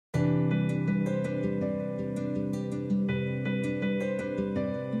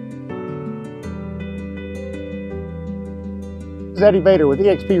is Eddie Bader with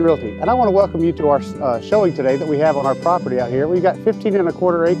eXp Realty, and I want to welcome you to our showing today that we have on our property out here. We've got 15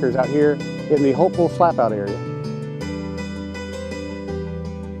 1/4 acres out here in the Hopeful Slapout area.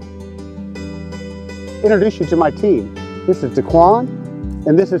 Introduce you to my team. This is DeQuan,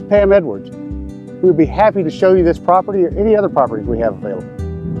 and this is Pam Edwards. We'd be happy to show you this property or any other properties we have available.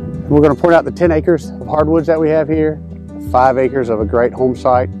 And we're going to point out the 10 acres of hardwoods that we have here, 5 acres of a great home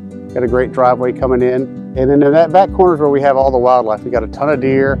site, got a great driveway coming in. And then in that back corner is where we have all the wildlife. We got a ton of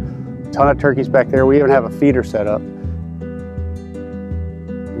deer, a ton of turkeys back there. We even have a feeder set up.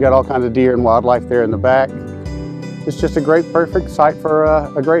 We got all kinds of deer and wildlife there in the back. It's just a great, perfect site for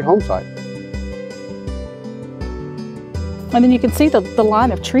a great home site. And then you can see the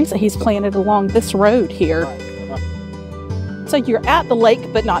line of trees that he's planted along this road here. So you're at the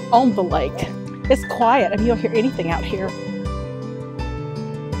lake, but not on the lake. It's quiet. I mean, you don't hear anything out here.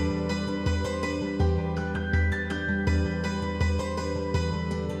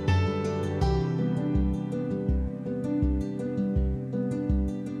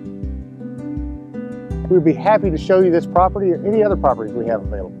 We'd be happy to show you this property or any other properties we have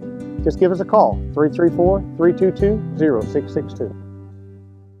available. Just give us a call, 334-322-0662.